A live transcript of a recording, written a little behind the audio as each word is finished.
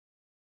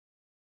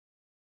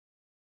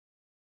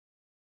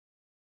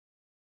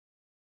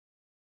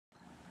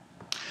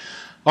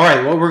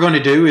Alright, what we're going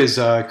to do is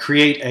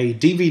create a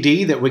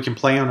DVD that we can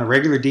play on a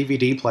regular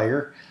DVD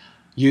player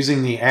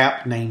using the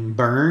app named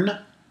Burn,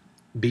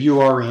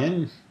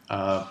 B-U-R-N.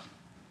 I've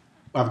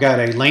got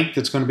a link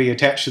that's going to be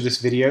attached to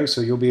this video,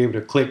 so you'll be able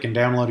to click and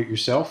download it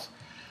yourself.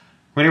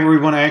 Whenever we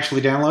want to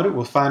actually download it,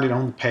 we'll find it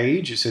on the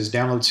page. It says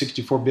download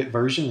 64-bit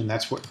version, and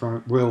that's what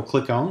we'll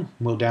click on.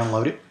 We'll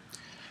download it.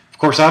 Of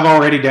course, I've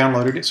already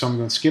downloaded it, so I'm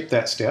going to skip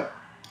that step.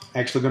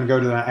 Actually going to go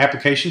to the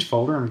Applications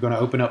folder. I'm going to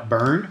open up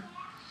Burn.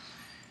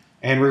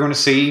 And we're going to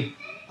see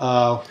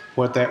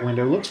what that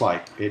window looks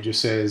like. It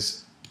just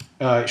says,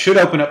 it should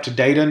open up to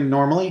data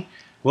normally.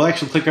 We'll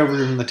actually click over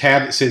in the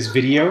tab that says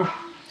video.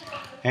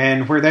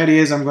 And where that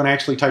is, I'm going to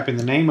actually type in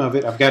the name of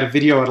it. I've got a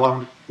video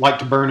I'd like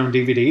to burn on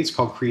DVD. It's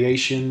called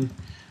Creation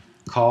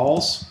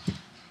Calls.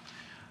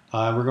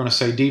 We're going to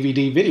say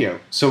DVD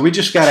video. So we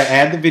just got to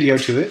add the video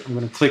to it. I'm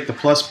going to click the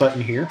plus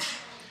button here.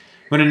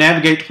 I'm going to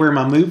navigate to where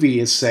my movie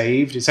is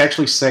saved. It's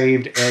actually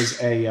saved as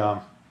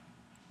a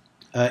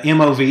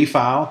MOV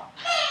file.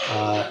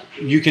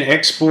 You can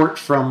export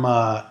from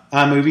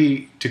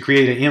iMovie to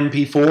create an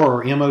MP4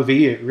 or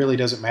MOV. It really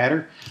doesn't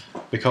matter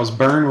because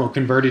Burn will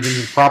convert it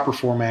into the proper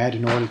format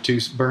in order to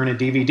burn a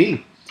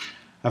DVD.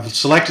 I've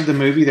selected the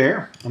movie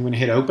there. I'm going to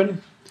hit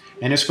open,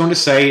 and it's going to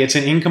say it's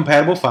an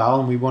incompatible file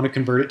and we want to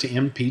convert it to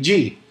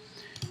MPG.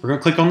 We're going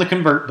to click on the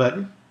convert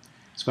button.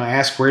 It's going to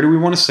ask where do we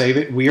want to save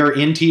it. We are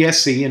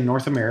NTSC in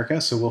North America,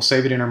 so we'll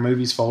save it in our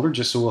movies folder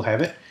just so we'll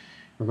have it.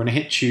 We're going to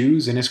hit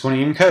choose, and it's going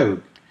to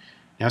encode.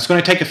 Now it's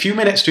going to take a few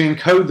minutes to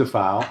encode the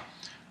file.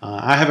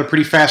 I have a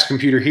pretty fast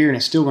computer here, and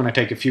it's still going to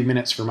take a few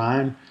minutes for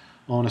mine.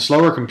 On a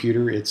slower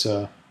computer, it's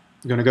going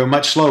to go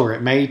much slower.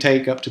 It may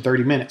take up to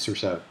 30 minutes or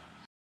so.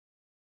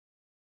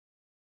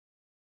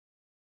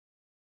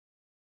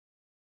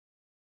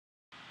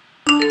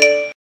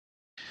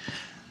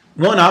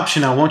 One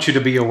option I want you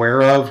to be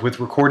aware of with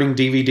recording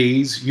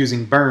DVDs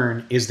using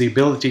Burn is the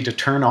ability to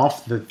turn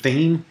off the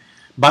theme.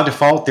 By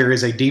default, there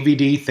is a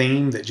DVD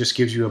theme that just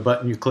gives you a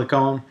button you click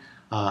on.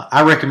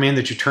 I recommend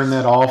that you turn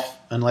that off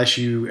unless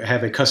you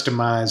have a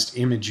customized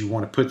image you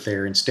want to put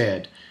there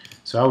instead.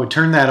 So I would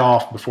turn that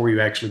off before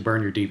you actually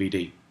burn your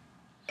DVD.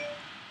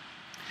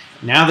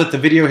 Now that the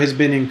video has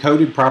been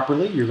encoded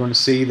properly, you're going to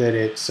see that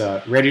it's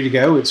ready to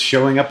go. It's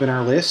showing up in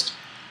our list.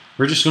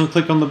 We're just going to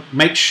click on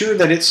make sure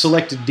that it's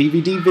selected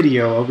DVD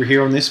video over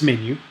here on this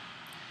menu,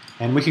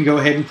 and we can go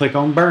ahead and click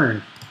on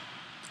Burn.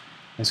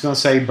 It's going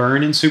to say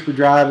burn in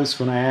SuperDrive. It's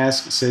going to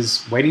ask, it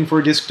says waiting for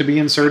a disk to be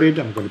inserted.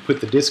 I'm going to put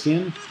the disk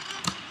in.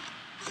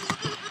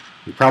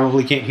 You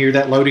probably can't hear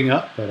that loading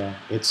up, but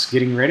it's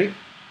getting ready.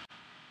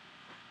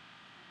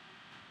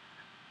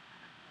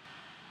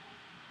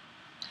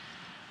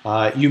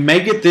 You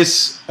may get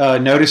this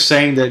notice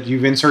saying that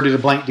you've inserted a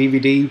blank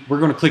DVD. We're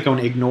going to click on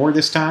Ignore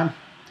this time.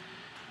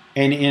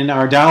 And in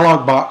our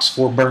dialog box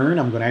for Burn,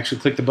 I'm going to actually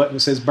click the button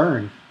that says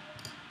Burn.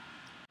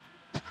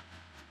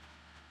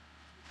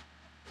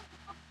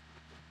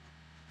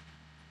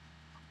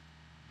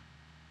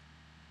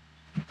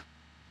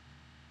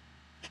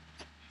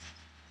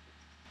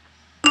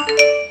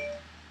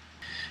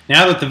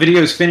 Now that the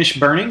video is finished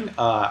burning,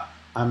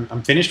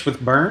 I'm finished with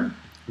Burn.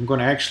 I'm going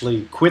to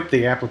actually quit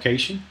the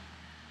application.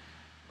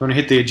 I'm going to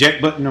hit the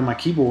eject button on my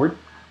keyboard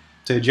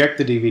to eject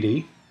the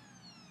DVD.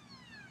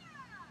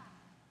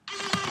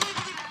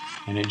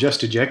 And it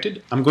just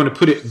ejected. I'm going to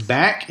put it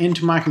back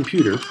into my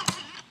computer.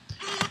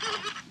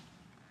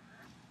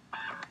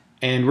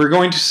 And we're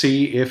going to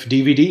see if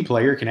DVD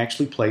player can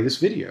actually play this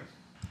video.